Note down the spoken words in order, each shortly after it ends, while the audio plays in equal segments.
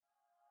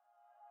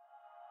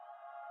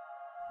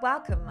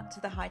Welcome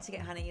to the High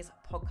Ticket Honeys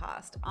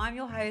podcast. I'm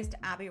your host,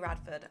 Abby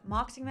Radford,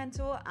 marketing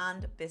mentor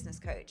and business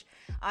coach.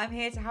 I'm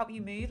here to help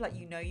you move like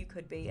you know you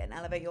could be and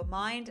elevate your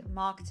mind,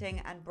 marketing,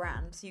 and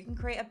brand so you can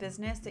create a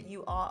business that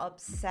you are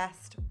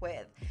obsessed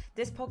with.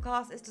 This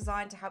podcast is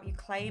designed to help you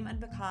claim and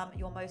become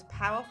your most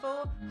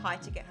powerful high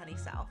ticket honey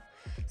self.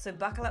 So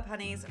buckle up,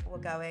 honeys, we're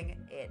going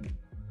in.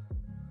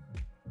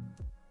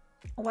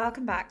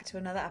 Welcome back to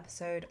another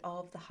episode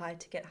of the High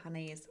Ticket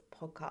Honeys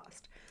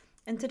podcast.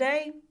 And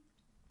today,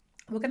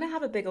 we're going to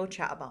have a big old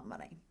chat about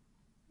money,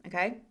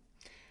 okay?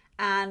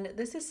 And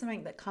this is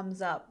something that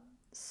comes up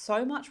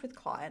so much with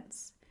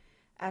clients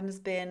and has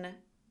been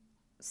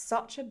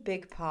such a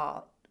big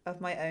part of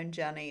my own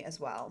journey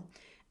as well.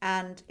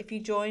 And if you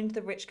joined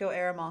the Rich Girl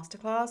Era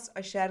Masterclass,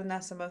 I shared in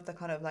there some of the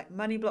kind of like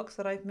money blocks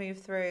that I've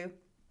moved through.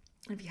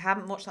 If you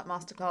haven't watched that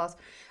masterclass,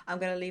 I'm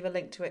going to leave a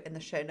link to it in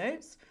the show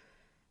notes.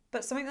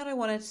 But something that I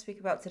wanted to speak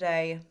about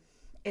today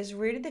is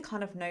really the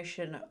kind of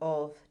notion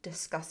of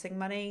discussing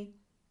money,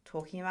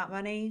 talking about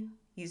money,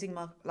 using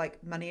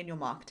money in your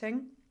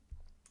marketing,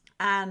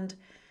 and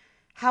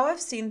how I've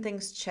seen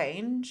things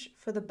change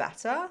for the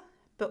better,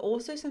 but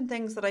also some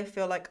things that I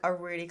feel like are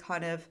really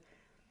kind of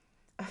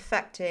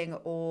affecting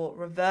or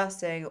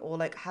reversing or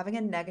like having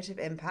a negative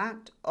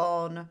impact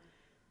on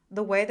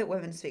the way that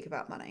women speak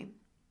about money.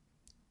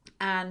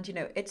 And, you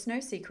know, it's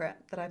no secret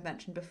that I've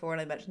mentioned before, and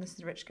I mentioned this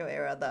in the Rich Girl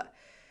Era, that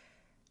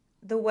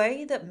the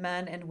way that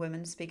men and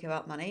women speak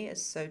about money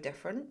is so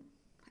different.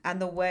 And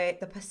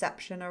the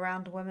perception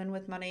around women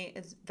with money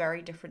is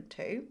very different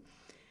too.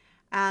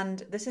 And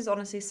this is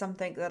honestly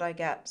something that I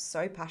get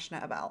so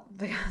passionate about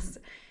because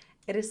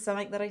it is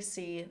something that I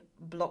see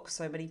block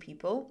so many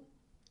people.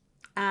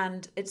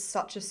 And it's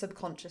such a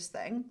subconscious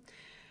thing.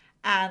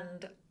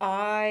 And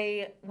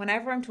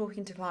whenever I'm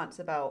talking to clients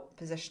about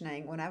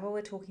positioning, whenever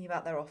we're talking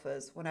about their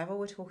offers, whenever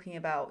we're talking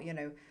about, you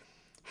know,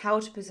 how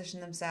to position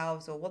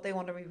themselves or what they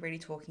want to be really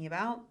talking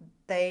about,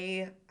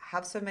 they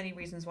have so many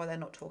reasons why they're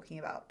not talking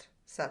about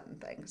certain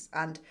things.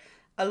 And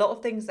a lot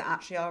of things that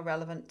actually are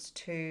relevant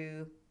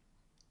to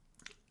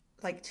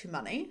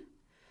money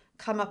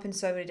come up in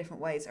so many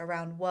different ways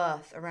around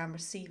worth, around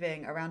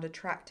receiving, around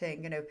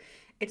attracting, you know,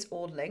 it's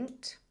all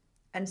linked.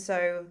 And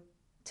so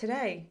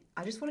today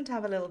I just wanted to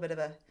have a little bit of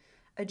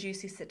a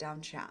juicy sit down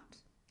chat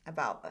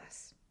about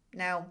this.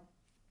 Now,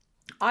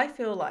 I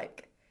feel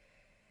like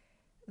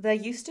there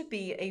used to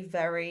be a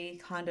very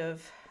kind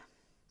of,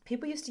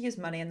 people used to use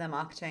money in their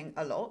marketing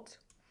a lot.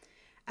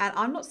 And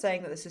I'm not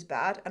saying that this is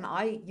bad. And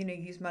I, you know,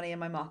 use money in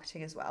my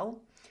marketing as well.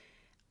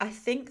 I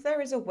think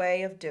there is a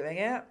way of doing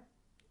it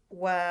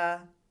where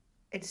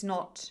it's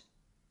not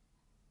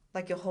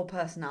like your whole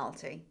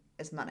personality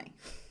is money.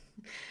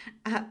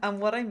 And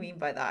what I mean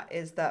by that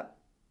is that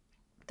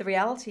the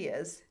reality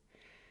is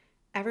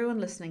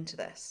everyone listening to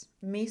this,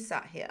 me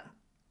sat here,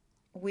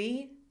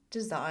 we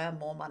desire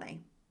more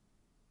money,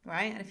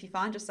 right? And if you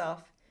find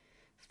yourself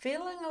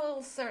feeling a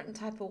little certain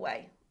type of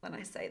way when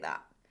I say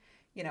that,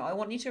 you know, I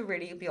want you to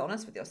really be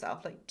honest with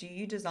yourself. Like, do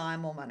you desire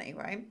more money,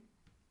 right?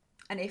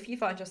 And if you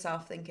find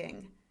yourself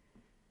thinking,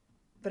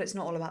 but it's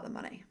not all about the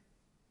money,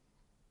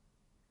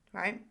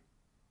 right?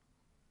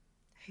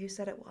 Who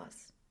said it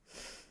was?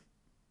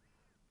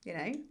 You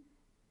know?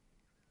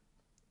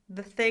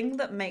 The thing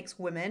that makes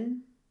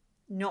women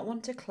not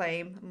want to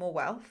claim more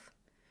wealth,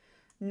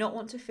 not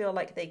want to feel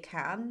like they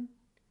can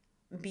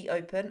be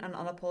open and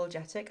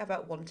unapologetic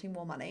about wanting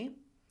more money,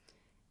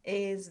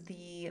 is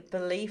the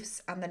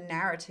beliefs and the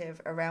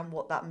narrative around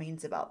what that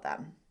means about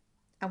them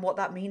and what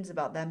that means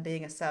about them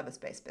being a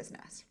service-based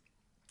business.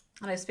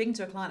 And I was speaking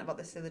to a client about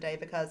this the other day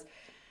because,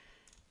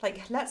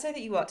 like, let's say that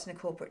you worked in a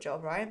corporate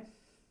job, right?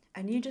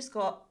 And you just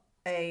got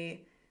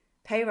a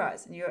pay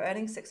rise and you're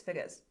earning six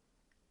figures.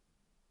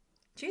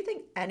 Do you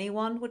think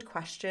anyone would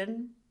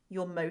question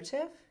your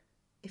motive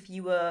if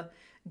you were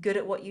good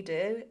at what you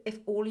do, if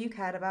all you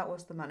cared about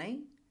was the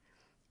money?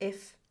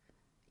 If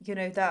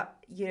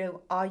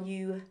are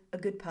you a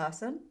good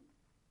person?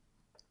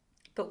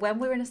 But when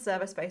we're in a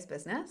service-based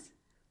business,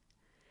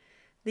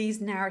 these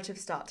narratives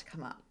start to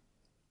come up.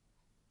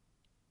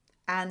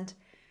 And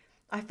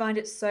I find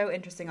it so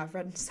interesting. I've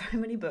read so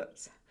many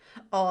books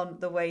on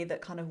the way that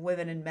kind of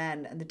women and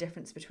men and the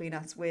difference between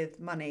us with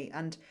money.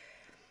 And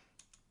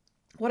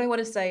what I want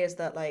to say is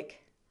that,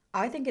 like,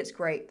 I think it's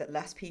great that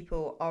less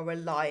people are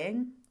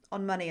relying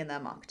on money in their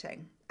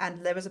marketing.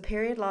 And there was a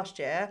period last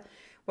year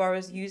where I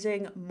was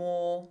using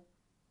more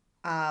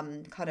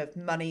kind of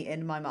money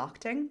in my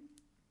marketing.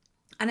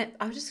 And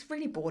I was just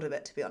really bored of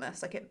it, to be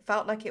honest. Like, it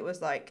felt like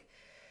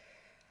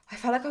I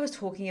felt like I was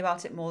talking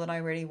about it more than I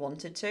really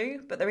wanted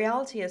to. But the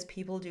reality is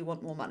people do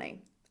want more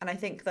money. And I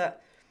think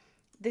that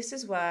this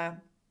is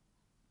where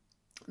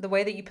the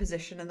way that you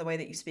position and the way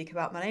that you speak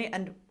about money,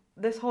 and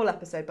this whole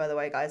episode, by the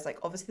way, guys, like,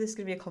 obviously this is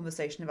going to be a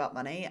conversation about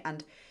money.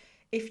 And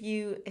if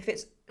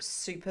it's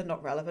super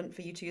not relevant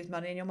for you to use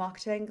money in your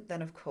marketing,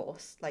 then of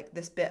course, like,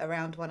 this bit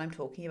around when I'm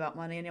talking about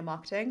money in your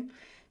marketing.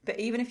 But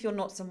even if you're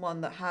not someone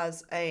that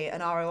has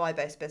an ROI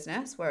based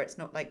business where it's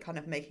not like kind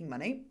of making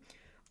money,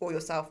 or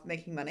yourself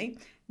making money,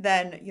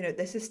 then,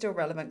 this is still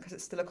relevant because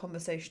it's still a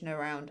conversation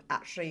around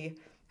actually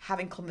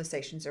having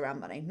conversations around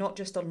money, not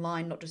just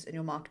online, not just in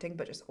your marketing,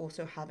 but just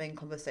also having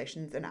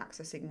conversations and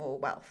accessing more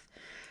wealth.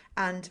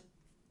 And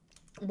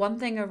one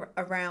thing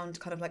around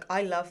kind of like,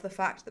 I love the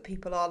fact that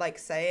people are like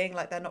saying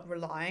like they're not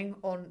relying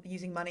on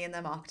using money in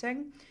their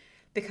marketing,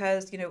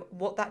 because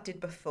what that did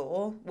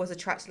before was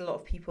attracted a lot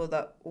of people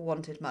that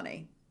wanted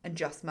money and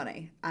just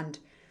money. And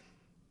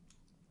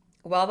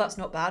while that's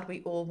not bad,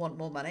 we all want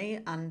more money,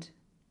 and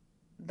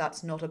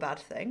that's not a bad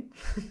thing.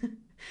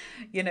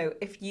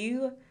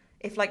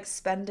 If like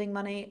spending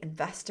money,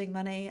 investing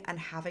money, and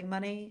having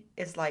money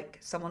is like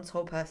someone's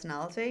whole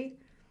personality,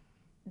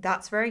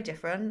 that's very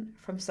different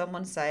from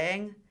someone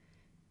saying,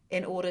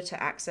 in order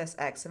to access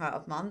X amount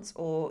of months,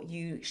 or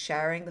you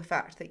sharing the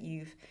fact that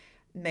you've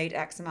made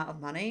X amount of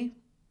money.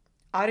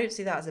 I don't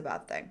see that as a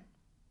bad thing,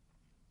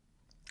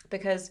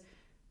 because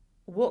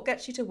what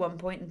gets you to one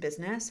point in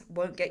business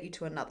won't get you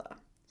to another.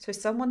 So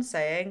someone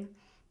saying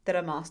that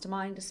a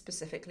mastermind is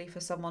specifically for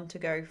someone to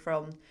go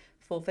from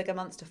 4-figure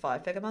months to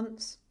 5-figure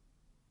months,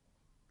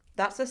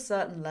 that's a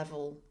certain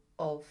level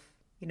of,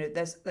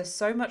 there's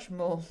so much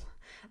more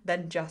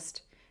than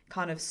just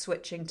kind of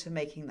switching to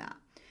making that.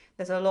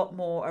 There's a lot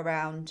more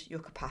around your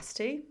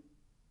capacity,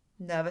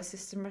 nervous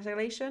system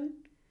regulation,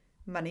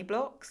 money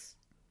blocks,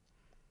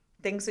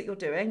 things that you're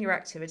doing, your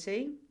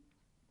activity,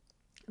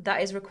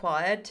 that is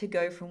required to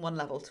go from one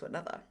level to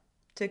another,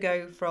 to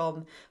go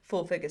from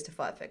 4 figures to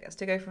 5 figures,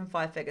 to go from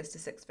 5 figures to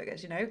 6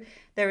 figures.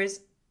 There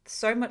is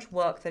so much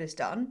work that is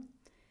done,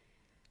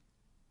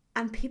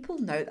 and people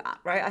know that,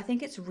 right? I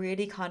think it's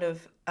really kind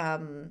of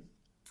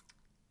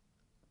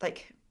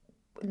like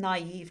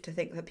naive to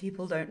think that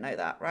people don't know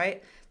that,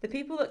 right? The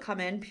people that come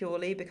in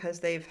purely because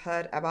they've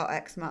heard about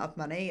X amount of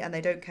money and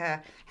they don't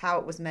care how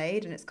it was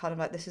made, and it's kind of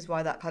like, this is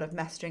why that kind of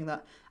messaging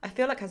that I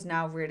feel like has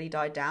now really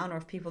died down, or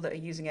if people that are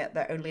using it,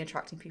 they're only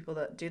attracting people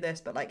that do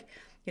this, but like,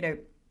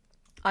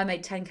 I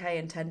made 10K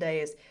in 10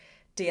 days,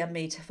 DM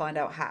me to find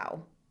out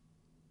how.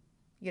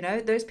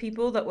 Those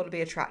people that will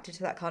be attracted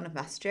to that kind of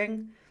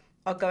messaging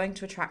are going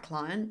to attract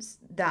clients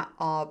that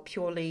are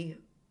purely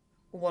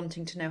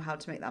wanting to know how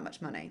to make that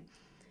much money.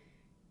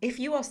 If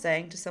you are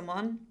saying to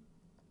someone,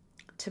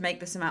 to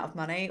make this amount of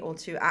money or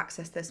to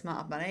access this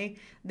amount of money,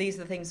 these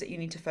are the things that you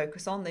need to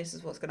focus on, this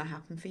is what's going to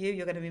happen for you,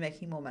 you're going to be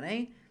making more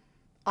money,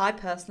 I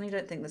personally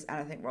don't think there's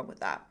anything wrong with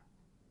that,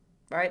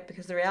 right?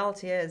 Because the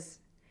reality is,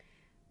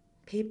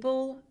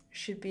 people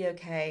should be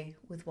okay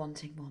with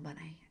wanting more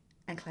money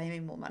and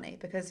claiming more money,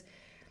 because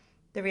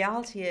the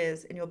reality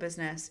is, in your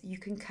business, you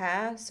can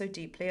care so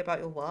deeply about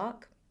your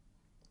work.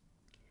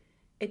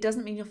 It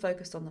doesn't mean you're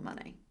focused on the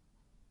money,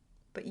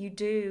 but you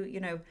do,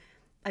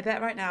 I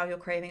bet right now you're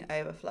craving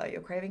overflow, you're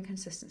craving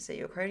consistency,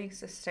 you're craving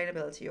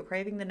sustainability, you're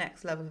craving the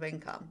next level of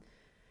income.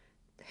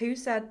 Who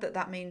said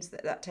that means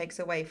that takes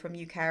away from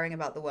you caring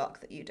about the work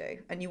that you do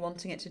and you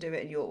wanting it to do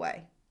it in your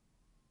way?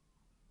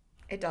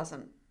 It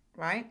doesn't,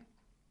 right?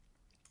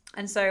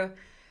 And so,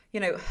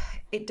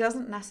 it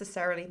doesn't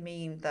necessarily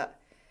mean that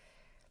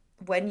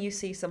when you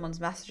see someone's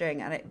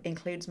messaging and it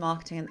includes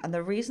marketing, and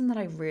the reason that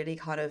I really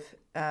kind of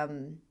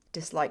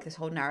dislike this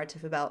whole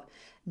narrative about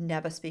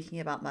never speaking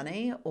about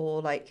money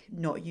or like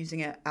not using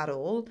it at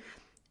all,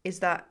 is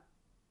that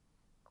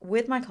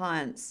with my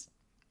clients,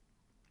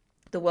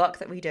 the work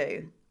that we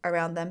do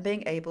around them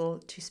being able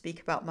to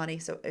speak about money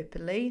so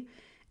openly,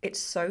 it's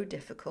so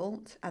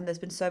difficult. And there's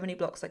been so many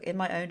blocks. Like in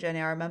my own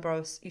journey, I remember I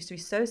used to be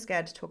so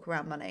scared to talk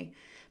around money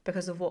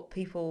because of what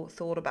people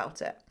thought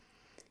about it.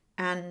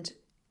 And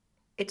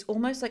it's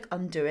almost like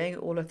undoing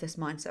all of this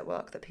mindset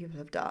work that people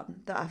have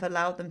done that have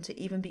allowed them to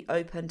even be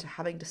open to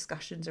having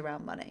discussions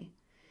around money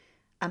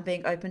and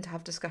being open to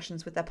have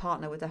discussions with their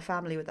partner, with their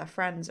family, with their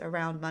friends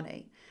around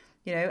money,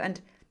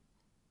 and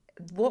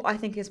what I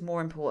think is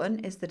more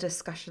important is the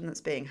discussion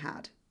that's being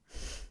had,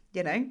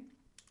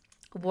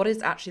 what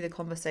is actually the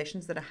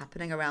conversations that are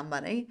happening around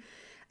money.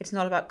 It's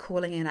not about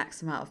calling in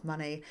X amount of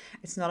money.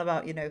 It's not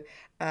about,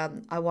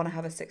 I want to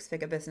have a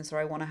 6-figure business or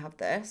I want to have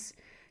this.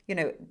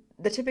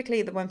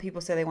 Typically when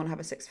people say they want to have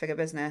a 6-figure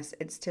business,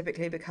 it's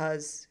typically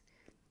because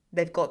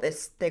they've got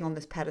this thing on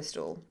this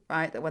pedestal,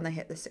 right? That when they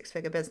hit the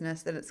 6-figure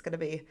business, then it's going to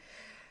be,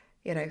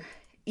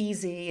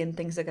 easy and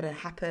things are going to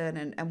happen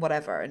and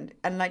whatever.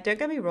 And like, don't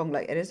get me wrong,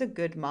 like it is a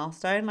good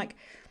milestone. Like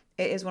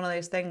it is one of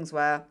those things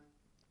where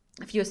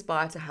if you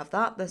aspire to have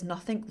that, there's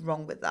nothing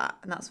wrong with that.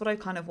 And that's what I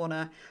kind of want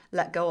to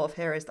let go of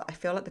here, is that I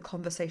feel like the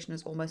conversation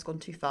has almost gone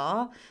too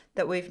far,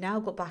 that we've now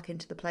got back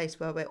into the place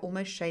where we're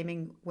almost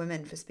shaming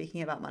women for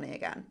speaking about money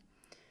again.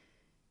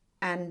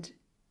 And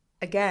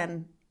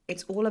again,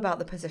 it's all about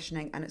the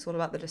positioning and it's all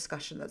about the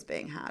discussion that's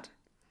being had.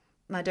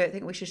 And I don't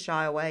think we should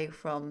shy away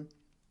from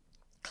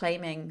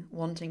claiming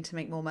wanting to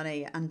make more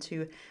money and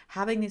to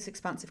having these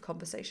expansive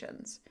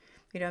conversations,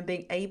 and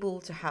being able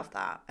to have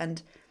that.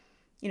 And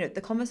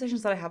the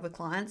conversations that I have with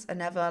clients are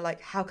never like,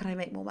 how can I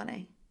make more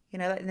money?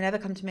 Like they never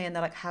come to me and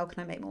they're like, how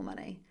can I make more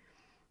money?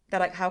 They're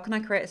like, how can I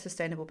create a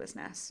sustainable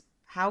business?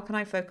 How can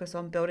I focus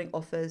on building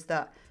offers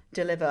that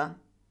deliver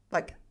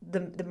like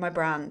my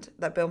brand,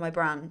 that build my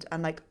brand,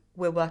 and like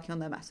we're working on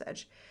their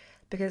message.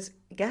 Because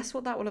guess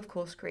what that will of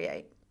course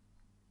create,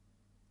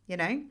 you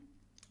know?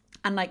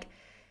 And like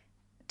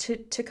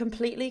to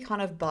completely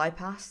kind of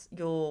bypass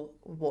your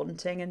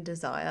wanting and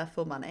desire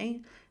for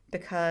money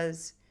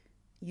because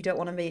you don't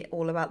want to be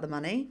all about the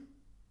money,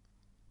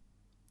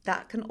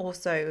 that can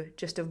also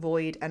just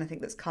avoid anything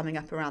that's coming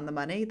up around the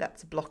money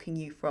that's blocking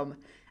you from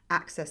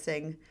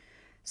accessing,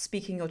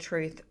 speaking your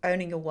truth,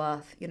 owning your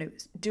worth,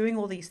 doing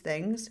all these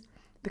things,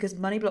 because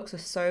money blocks are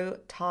so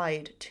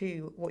tied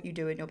to what you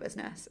do in your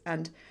business.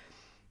 And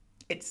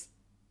it's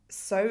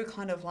so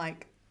kind of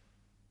like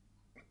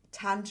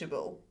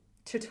tangible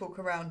to talk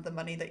around the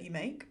money that you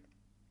make,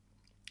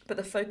 but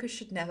the focus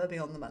should never be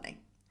on the money.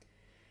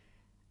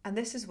 And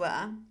this is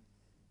where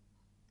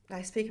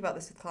I speak about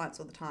this with clients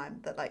all the time,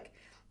 that like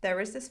there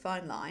is this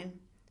fine line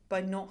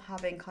by not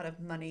having kind of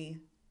money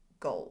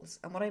goals.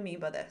 And what I mean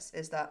by this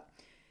is that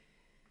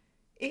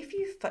if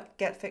you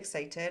get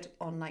fixated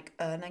on like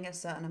earning a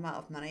certain amount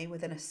of money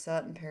within a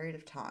certain period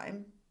of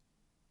time,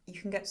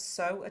 you can get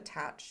so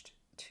attached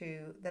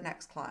to the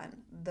next client,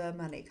 the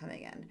money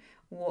coming in,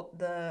 what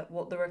the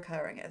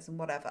recurring is and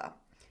whatever.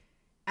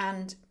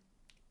 And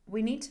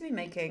we need to be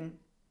making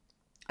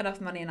enough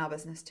money in our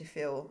business to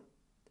feel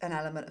an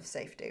element of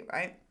safety,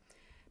 right?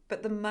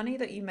 But the money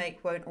that you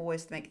make won't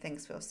always make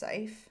things feel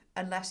safe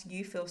unless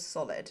you feel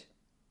solid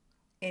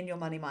in your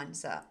money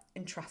mindset,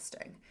 in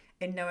trusting,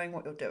 in knowing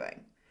what you're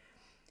doing.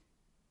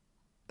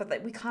 But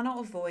like we cannot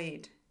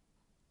avoid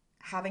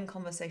having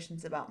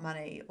conversations about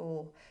money,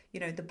 or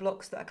the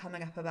blocks that are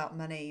coming up about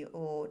money,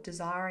 or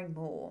desiring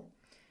more.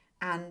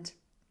 And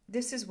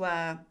this is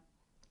where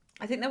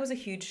I think there was a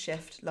huge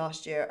shift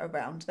last year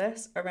around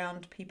this,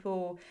 around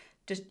people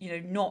just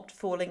not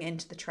falling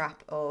into the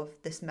trap of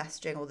this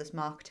messaging or this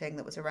marketing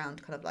that was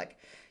around kind of like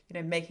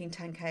making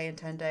 10K in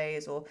 10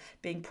 days, or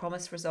being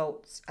promised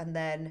results and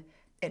then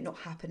it not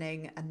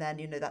happening, and then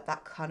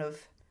that kind of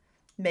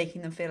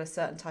making them feel a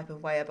certain type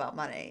of way about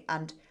money.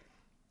 And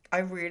I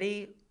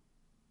really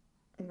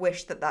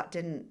wish that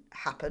didn't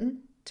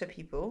happen to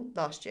people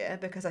last year,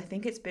 because I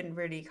think it's been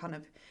really kind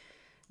of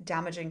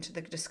damaging to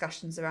the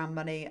discussions around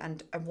money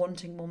and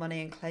wanting more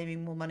money and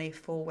claiming more money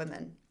for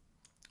women.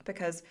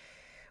 Because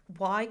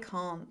why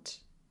can't,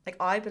 like,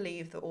 I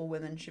believe that all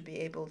women should be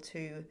able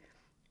to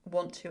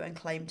want to and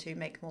claim to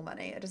make more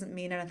money. It doesn't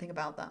mean anything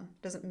about them.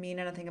 It doesn't mean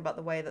anything about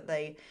the way that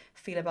they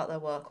feel about their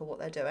work or what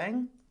they're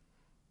doing,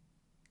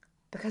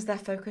 because their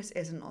focus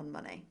isn't on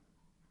money,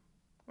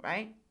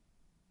 right?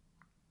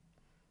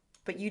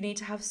 But you need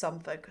to have some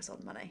focus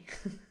on money.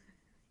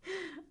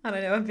 And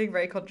I know I'm being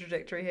very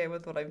contradictory here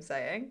with what I'm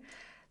saying,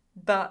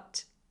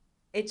 but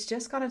it's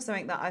just kind of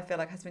something that I feel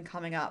like has been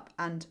coming up.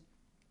 And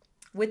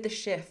with the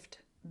shift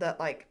that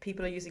like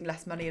people are using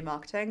less money in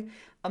marketing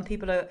and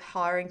people are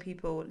hiring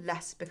people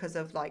less because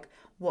of like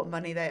what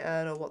money they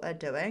earn or what they're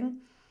doing,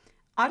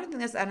 I don't think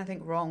there's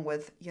anything wrong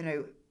with,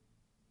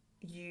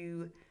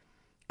 you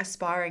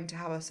aspiring to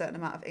have a certain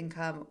amount of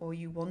income, or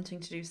you wanting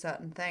to do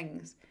certain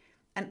things,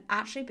 and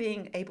actually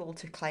being able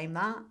to claim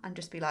that and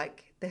just be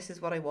like, this is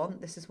what I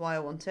want, this is why I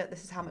want it,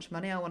 this is how much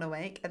money I want to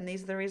make, and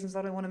these are the reasons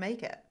that I want to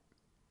make it,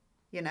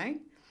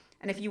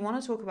 And if you want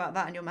to talk about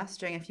that in your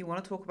messaging, if you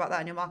want to talk about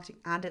that in your marketing,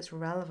 and it's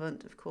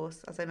relevant, of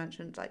course, as I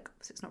mentioned, like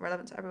it's not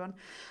relevant to everyone,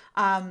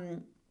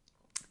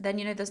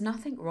 then, there's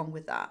nothing wrong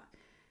with that.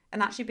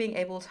 And actually being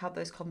able to have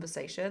those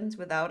conversations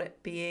without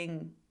it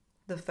being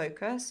the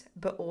focus,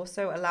 but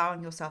also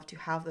allowing yourself to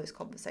have those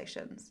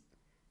conversations,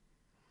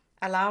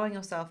 allowing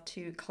yourself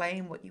to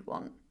claim what you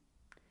want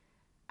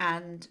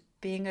and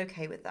being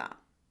okay with that.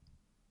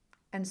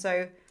 And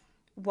so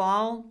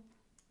while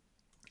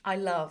I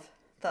love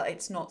that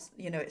it's not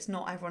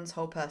everyone's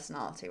whole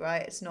personality,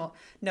 right? It's not,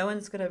 no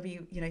one's going to be,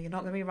 you're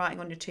not going to be writing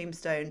on your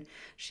tombstone,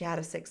 she had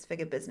a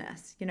 6-figure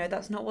business.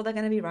 That's not what they're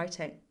going to be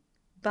writing.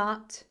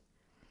 But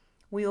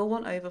we all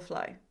want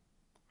overflow,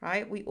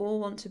 right? We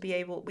all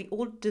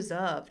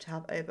deserve to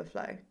have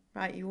overflow,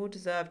 right? You all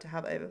deserve to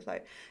have overflow.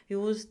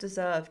 You all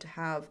deserve to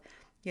have,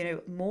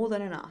 more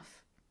than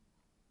enough.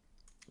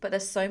 But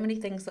there's so many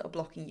things that are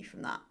blocking you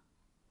from that.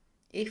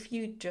 If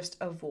you just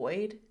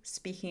avoid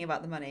speaking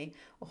about the money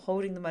or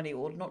holding the money,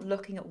 or not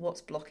looking at what's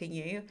blocking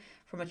you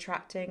from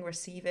attracting,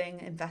 receiving,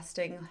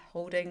 investing,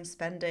 holding,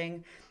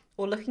 spending,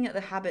 or looking at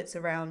the habits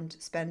around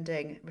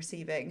spending,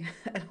 receiving,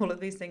 and all of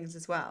these things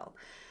as well.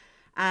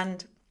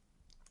 And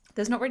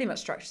there's not really much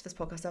structure to this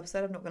podcast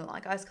episode, I'm not going to lie,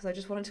 guys, because I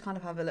just wanted to kind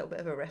of have a little bit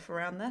of a riff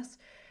around this.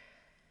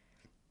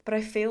 But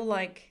I feel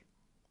like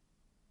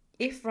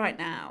if right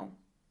now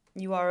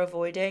you are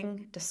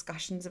avoiding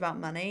discussions about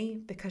money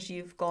because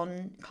you've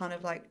gone kind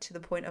of like to the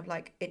point of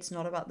like, it's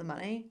not about the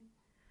money,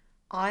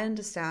 I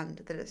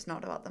understand that it's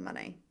not about the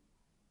money.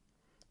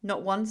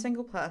 Not one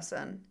single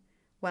person,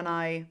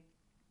 when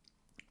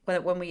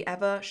we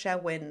ever share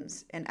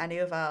wins in any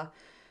of our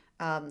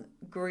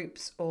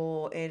groups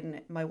or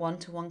in my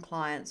one-to-one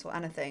clients or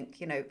anything,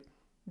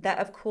 that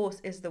of course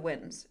is the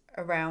wins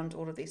around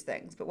all of these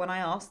things. But when I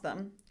ask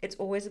them, it's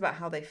always about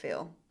how they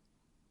feel.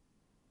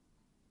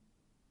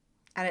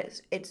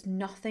 And it's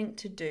nothing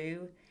to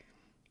do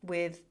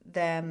with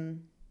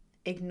them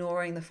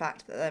ignoring the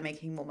fact that they're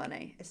making more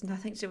money. It's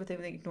nothing to do with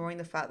them ignoring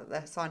the fact that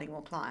they're signing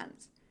more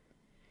clients.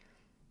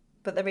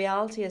 But the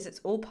reality is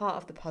it's all part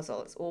of the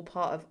puzzle. It's all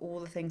part of all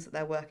the things that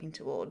they're working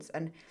towards.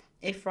 And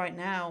if right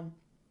now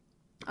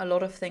a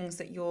lot of things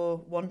that you're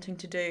wanting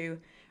to do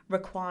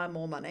require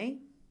more money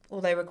or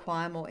they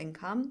require more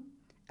income,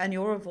 and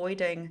you're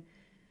avoiding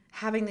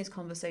having these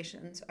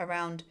conversations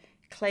around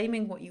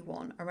claiming what you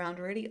want, around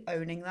really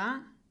owning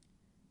that,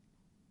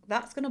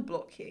 that's going to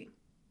block you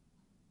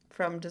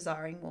from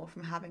desiring more,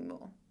 from having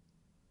more.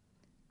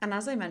 And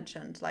as I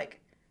mentioned,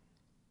 like,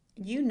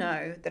 you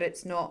know that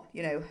it's not,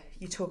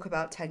 you talk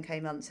about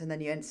 10K months and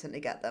then you instantly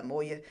get them,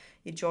 or you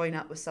join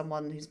up with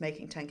someone who's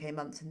making 10K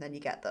months and then you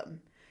get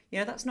them.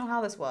 That's not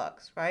how this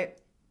works, right?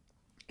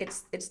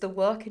 It's the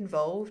work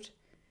involved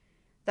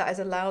that has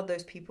allowed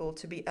those people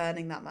to be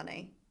earning that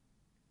money.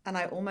 And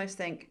I almost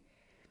think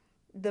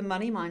the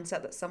money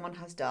mindset that someone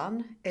has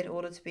done in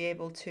order to be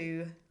able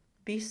to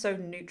be so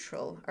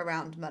neutral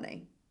around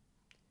money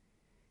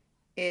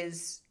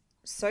is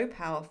so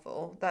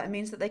powerful that it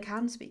means that they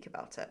can speak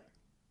about it.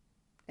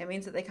 It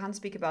means that they can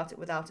speak about it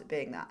without it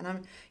being that.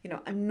 And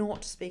I'm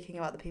not speaking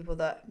about the people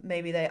that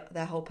maybe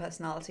their whole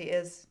personality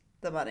is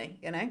the money,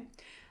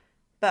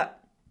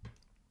 But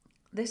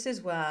this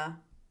is where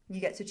you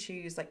get to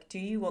choose, like, do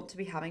you want to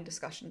be having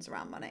discussions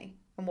around money?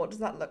 And what does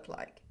that look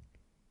like?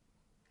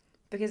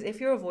 Because if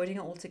you're avoiding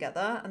it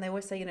altogether, and they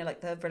always say,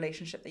 like the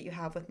relationship that you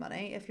have with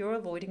money, if you're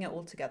avoiding it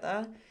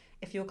altogether,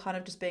 if you're kind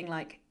of just being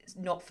like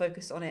not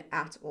focused on it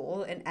at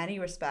all in any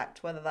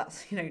respect, whether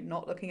that's,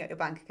 not looking at your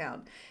bank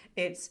account,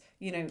 it's,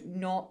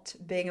 not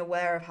being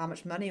aware of how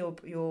much money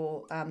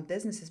your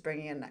business is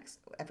bringing in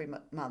every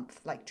month,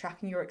 like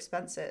tracking your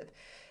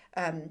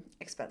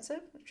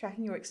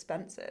tracking your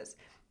expenses.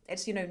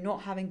 It's,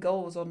 not having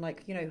goals on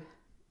like,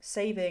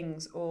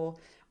 savings or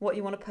what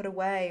you want to put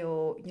away,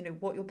 or,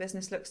 what your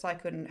business looks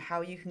like and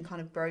how you can kind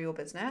of grow your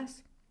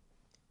business.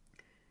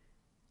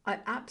 I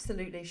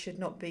absolutely should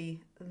not be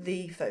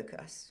the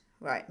focus,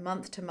 right?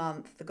 Month to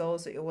month, the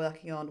goals that you're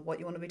working on, what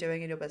you want to be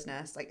doing in your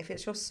business. Like, if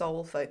it's your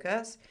sole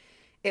focus,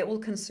 it will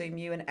consume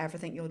you and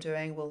everything you're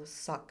doing will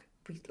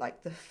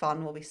like the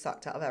fun will be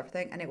sucked out of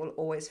everything, and it will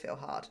always feel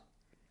hard,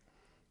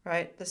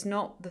 right? That's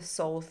not the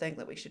sole thing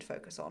that we should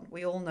focus on.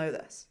 We all know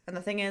this. And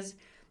the thing is,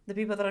 the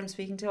people that I'm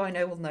speaking to, I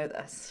know will know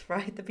this,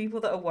 right? The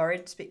people that are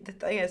worried the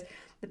thing is,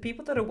 the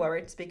people that are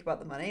worried to speak about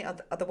the money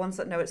are the ones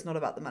that know it's not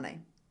about the money.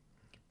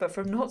 But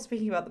from not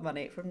speaking about the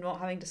money, from not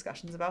having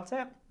discussions about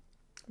it,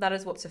 that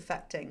is what's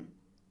affecting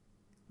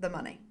the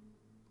money,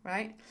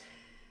 right?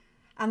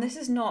 And this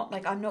is not,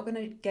 like, I'm not going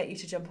to get you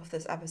to jump off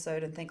this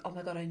episode and think, oh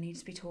my God, I need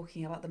to be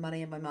talking about the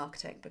money in my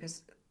marketing,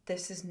 because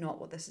this is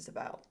not what this is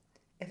about.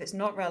 If it's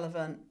not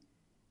relevant,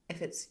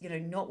 if it's,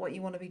 not what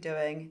you want to be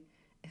doing,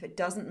 if it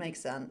doesn't make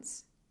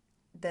sense,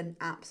 then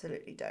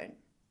absolutely don't.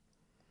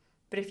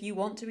 But if you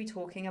want to be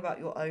talking about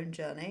your own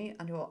journey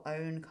and your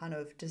own kind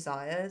of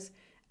desires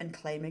and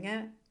claiming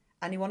it,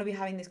 and you want to be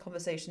having these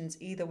conversations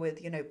either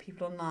with,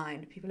 people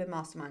online, people in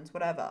masterminds,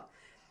 whatever,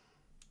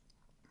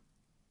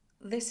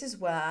 this is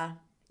where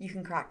you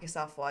can crack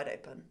yourself wide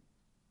open,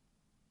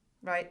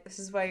 right? This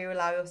is where you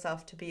allow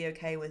yourself to be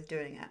okay with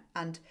doing it.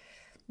 And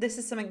this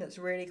is something that's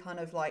really kind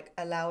of like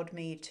allowed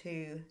me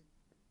to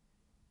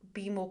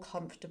be more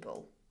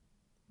comfortable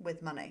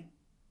with money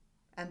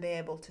and be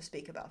able to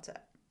speak about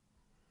it.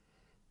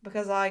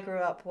 Because I grew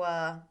up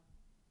where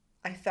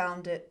I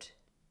found it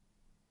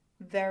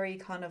very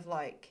kind of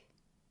like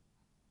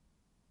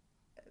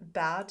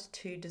bad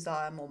to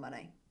desire more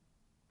money.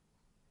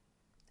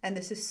 And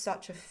this is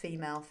such a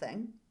female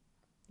thing,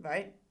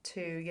 right?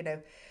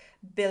 To,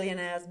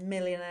 billionaires,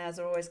 millionaires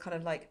are always kind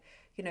of like,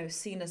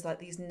 seen as like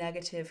these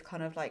negative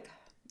kind of like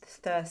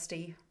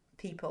thirsty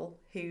people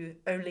who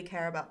only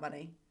care about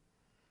money.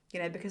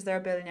 Because they're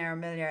a billionaire or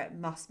millionaire, it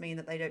must mean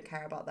that they don't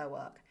care about their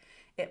work.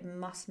 It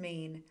must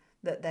mean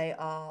that they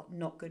are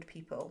not good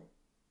people.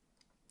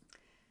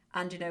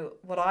 And,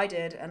 what I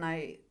did, and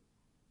I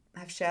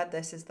have shared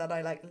this, is that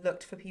I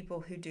looked for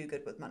people who do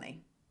good with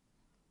money.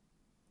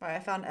 Right? I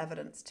found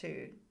evidence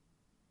to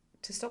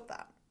stop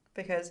that,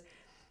 because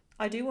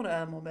I do want to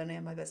earn more money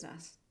in my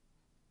business.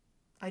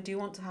 I do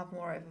want to have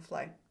more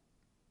overflow.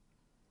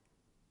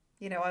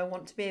 I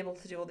want to be able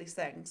to do all these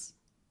things,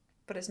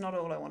 but it's not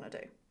all I want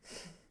to do.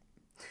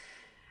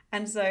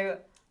 And so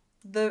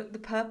the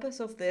purpose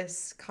of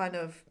this kind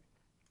of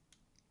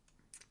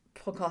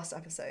podcast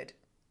episode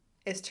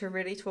is to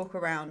really talk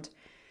around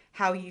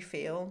how you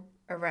feel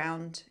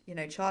around,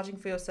 charging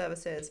for your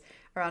services,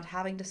 around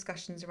having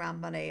discussions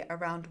around money,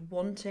 around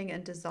wanting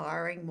and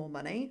desiring more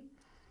money,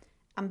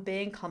 and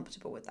being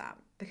comfortable with that.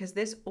 Because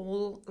this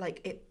all,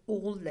 it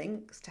all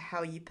links to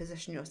how you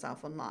position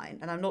yourself online.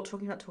 And I'm not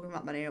talking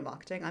about money or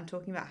marketing. I'm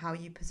talking about how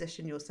you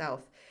position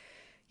yourself,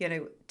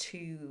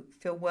 to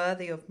feel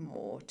worthy of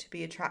more, to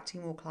be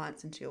attracting more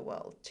clients into your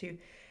world, to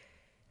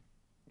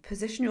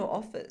position your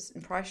offers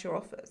and price your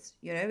offers.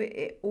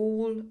 It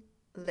all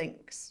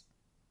links.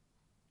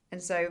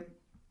 And so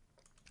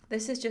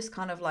This is just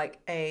kind of like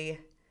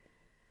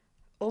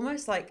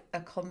almost like a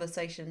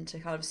conversation to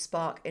kind of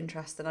spark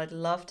interest, and I'd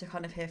love to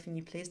kind of hear from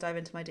you. Please dive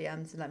into my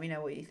DMs and let me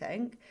know what you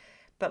think.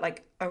 But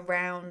like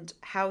around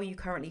how you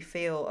currently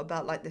feel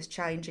about like this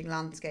changing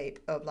landscape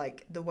of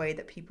like the way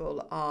that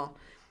people are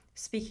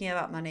speaking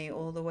about money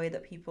or the way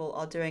that people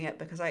are doing it,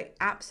 because I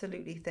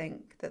absolutely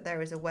think that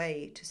there is a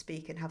way to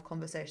speak and have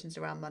conversations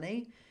around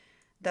money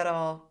that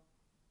are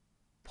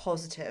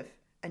positive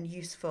and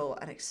useful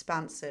and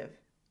expansive,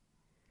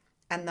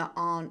 and that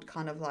aren't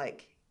kind of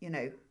like,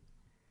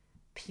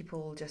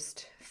 people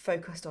just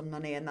focused on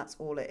money and that's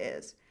all it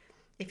is.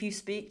 If you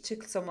speak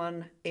to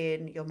someone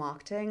in your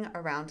marketing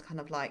around kind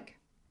of like,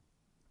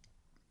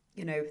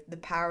 the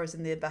power is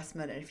in the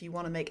investment, and if you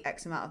want to make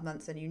X amount of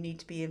months, and you need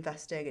to be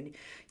investing and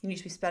you need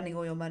to be spending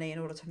all your money in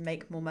order to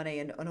make more money,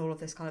 and all of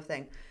this kind of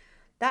thing.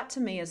 That to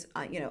me is,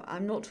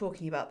 I'm not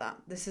talking about that.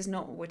 This is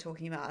not what we're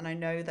talking about. And I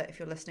know that if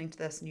you're listening to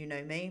this and you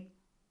know me,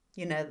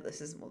 you know that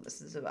this isn't what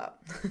this is about.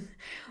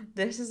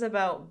 This is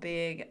about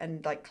being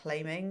and like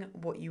claiming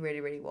what you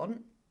really, really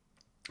want.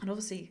 And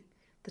obviously,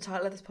 the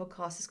title of this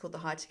podcast is called the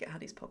High Ticket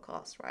Honeys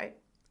podcast, right?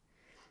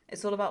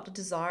 It's all about the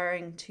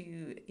desiring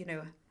to,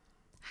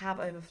 have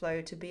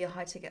overflow, to be a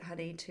high ticket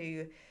honey,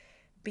 to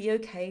be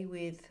okay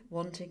with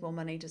wanting more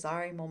money,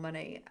 desiring more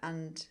money,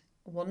 and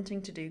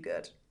wanting to do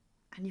good.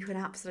 And you can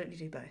absolutely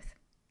do both,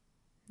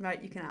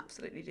 right? You can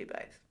absolutely do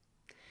both.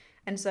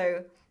 And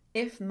so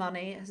if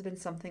money has been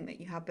something that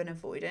you have been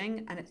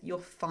avoiding, and you're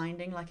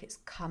finding like it's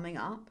coming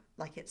up,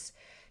 like it's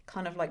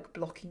kind of like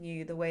blocking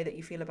you, the way that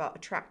you feel about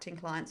attracting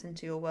clients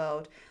into your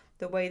world,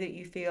 the way that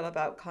you feel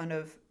about kind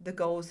of the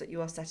goals that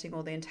you are setting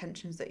or the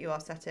intentions that you are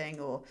setting,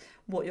 or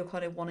what you're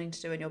kind of wanting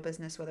to do in your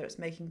business, whether it's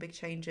making big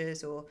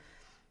changes or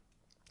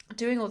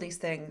doing all these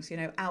things,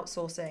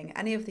 outsourcing,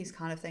 any of these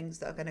kind of things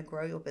that are going to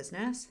grow your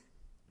business,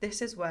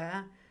 this is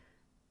where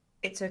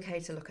it's okay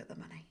to look at the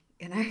money,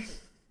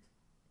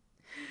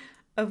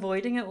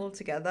 Avoiding it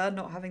altogether,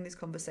 not having these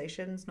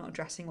conversations, not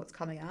addressing what's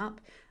coming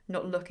up,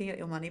 not looking at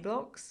your money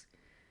blocks.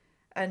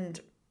 And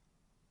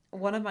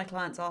one of my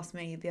clients asked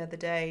me the other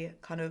day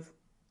kind of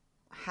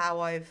how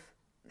I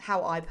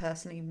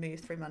personally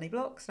move through money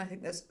blocks. And I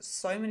think there's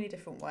so many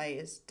different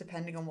ways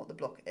depending on what the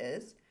block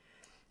is.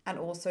 And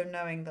also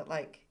knowing that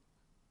like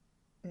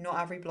not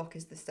every block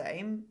is the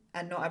same,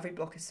 and not every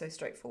block is so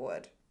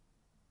straightforward.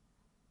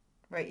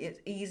 Right? It's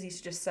easy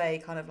to just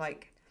say kind of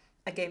like,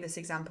 I gave this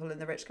example in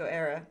the Rich Girl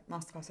Era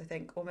masterclass, I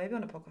think, or maybe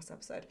on a podcast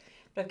episode.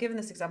 But I've given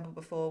this example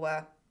before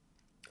where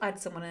I had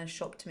someone in a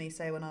shop to me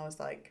say when I was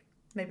like,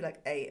 maybe like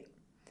 8,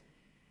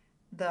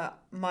 that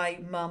my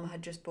mum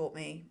had just bought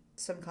me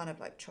some kind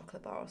of like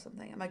chocolate bar or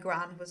something. And my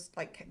gran was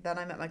like, then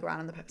I met my gran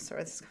in the post.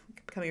 Sorry, this is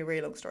becoming a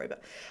really long story,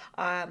 but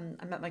I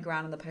met my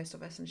gran in the post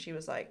office, and she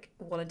was like,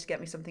 wanted to get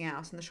me something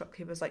else. And the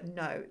shopkeeper was like,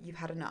 no, you've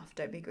had enough.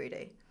 Don't be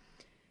greedy.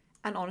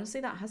 And honestly,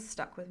 that has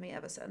stuck with me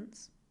ever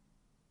since.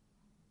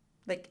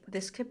 Like,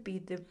 this could be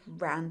the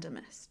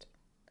randomest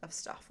of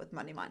stuff with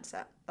money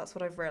mindset. That's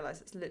what I've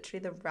realized. It's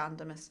literally the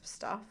randomest of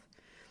stuff.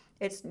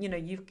 It's,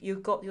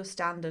 you've got your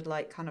standard,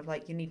 like, kind of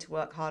like you need to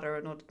work harder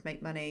in order to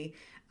make money,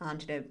 and,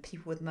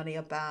 people with money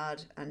are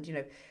bad.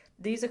 And,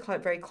 these are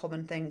quite very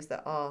common things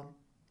that are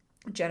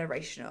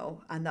generational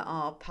and that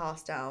are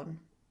passed down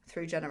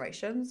through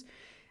generations.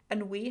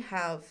 And we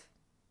have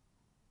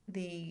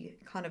the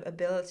kind of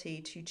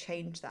ability to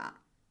change that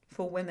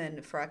for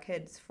women, for our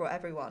kids, for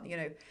everyone,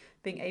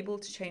 being able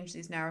to change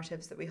these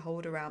narratives that we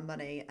hold around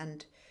money,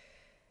 and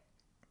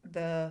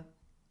the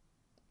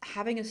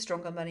having a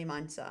stronger money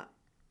mindset.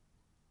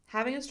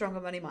 Having a stronger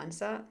money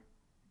mindset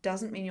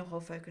doesn't mean your whole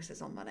focus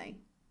is on money.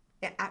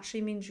 It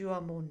actually means you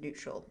are more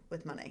neutral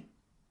with money,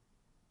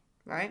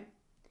 right?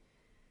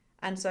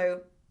 And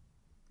so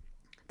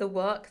the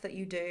work that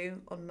you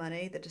do on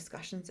money, the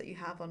discussions that you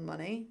have on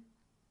money,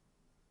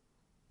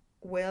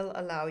 will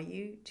allow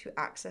you to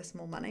access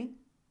more money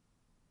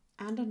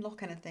and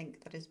unlock anything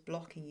that is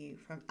blocking you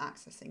from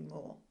accessing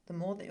more. The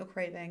more that you're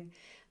craving,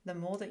 the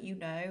more that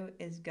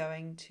is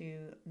going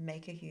to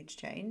make a huge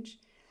change.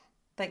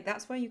 Like,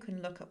 that's where you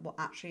can look at what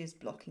actually is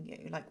blocking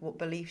you, like what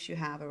beliefs you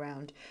have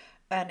around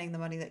earning the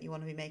money that you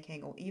want to be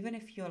making, or even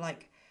if you're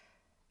like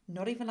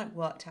not even like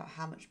worked out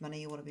how much money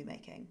you want to be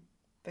making,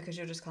 because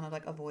you're just kind of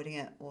like avoiding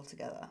it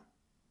altogether.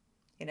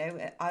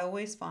 I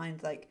always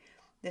find like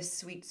this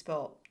sweet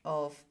spot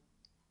of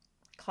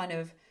kind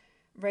of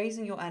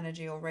raising your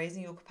energy or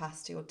raising your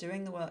capacity or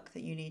doing the work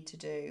that you need to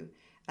do,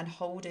 and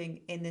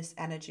holding in this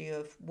energy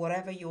of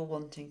whatever you're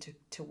wanting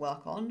to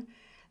work on,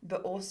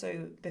 but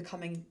also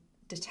becoming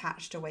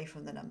detached away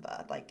from the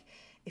number. Like,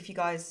 if you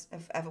guys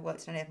have ever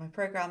worked in any of my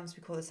programs,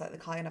 we call this like the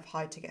kind of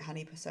high ticket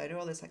honey persona,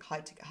 or this like high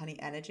ticket honey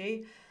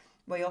energy,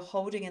 where you're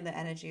holding in the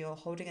energy or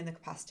holding in the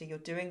capacity, you're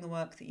doing the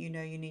work that you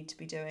need to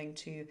be doing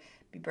to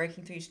be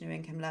breaking through to new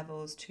income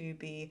levels, to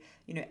be,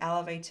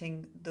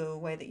 elevating the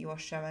way that you are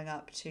showing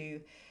up, to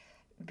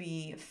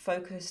be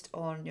focused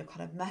on your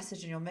kind of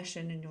message and your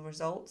mission and your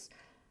results.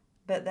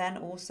 But then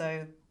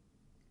also,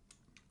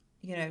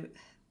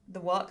 the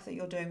work that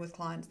you're doing with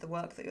clients, the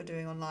work that you're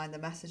doing online, the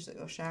message that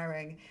you're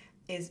sharing,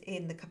 is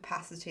in the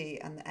capacity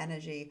and the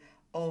energy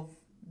of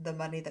the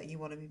money that you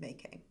want to be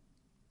making.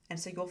 And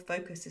so your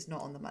focus is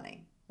not on the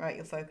money, right?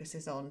 Your focus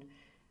is on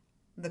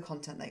the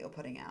content that you're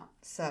putting out,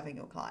 serving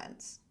your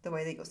clients, the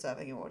way that you're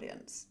serving your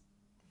audience,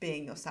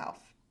 being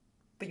yourself.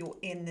 But you're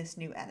in this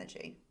new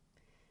energy.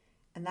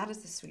 And that is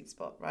the sweet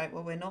spot, right?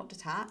 Where we're not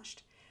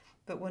detached,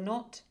 but we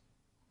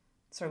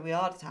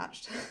are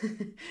detached,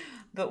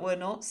 but we're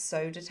not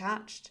so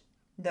detached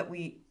that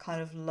we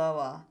kind of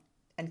lower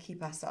and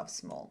keep ourselves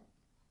small.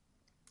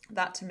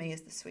 That to me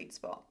is the sweet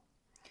spot.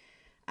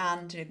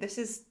 And this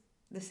is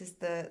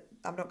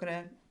I'm not going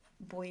to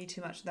bore you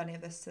too much with any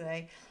of this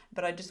today,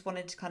 but I just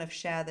wanted to kind of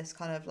share this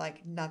kind of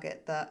like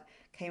nugget that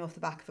came off the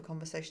back of a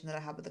conversation that I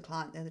had with a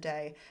client the other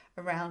day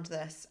around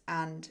this.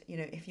 And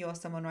if you're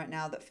someone right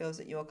now that feels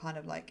that you're kind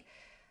of like,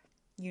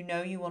 you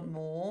want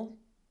more,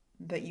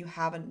 but you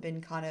haven't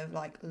been kind of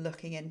like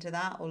looking into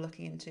that or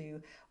looking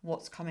into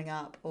what's coming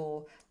up,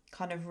 or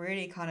kind of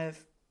really kind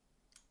of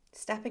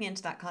stepping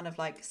into that kind of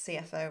like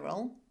CFO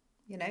role,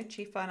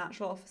 chief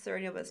financial officer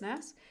in your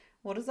business.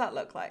 What does that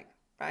look like,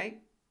 right?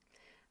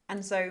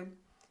 And so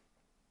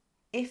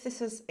if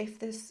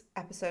this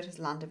episode has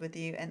landed with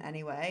you in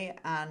any way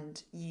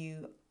and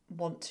you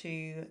want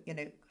to,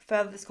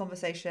 further this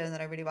conversation,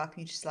 then I really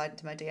welcome you to slide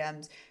into my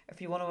DMs.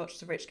 If you want to watch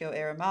the Rich Girl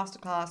Era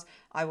Masterclass,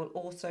 I will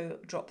also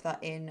drop that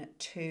in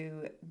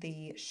to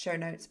the show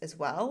notes as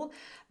well.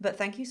 But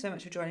thank you so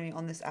much for joining me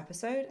on this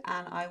episode,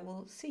 and I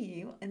will see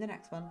you in the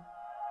next one.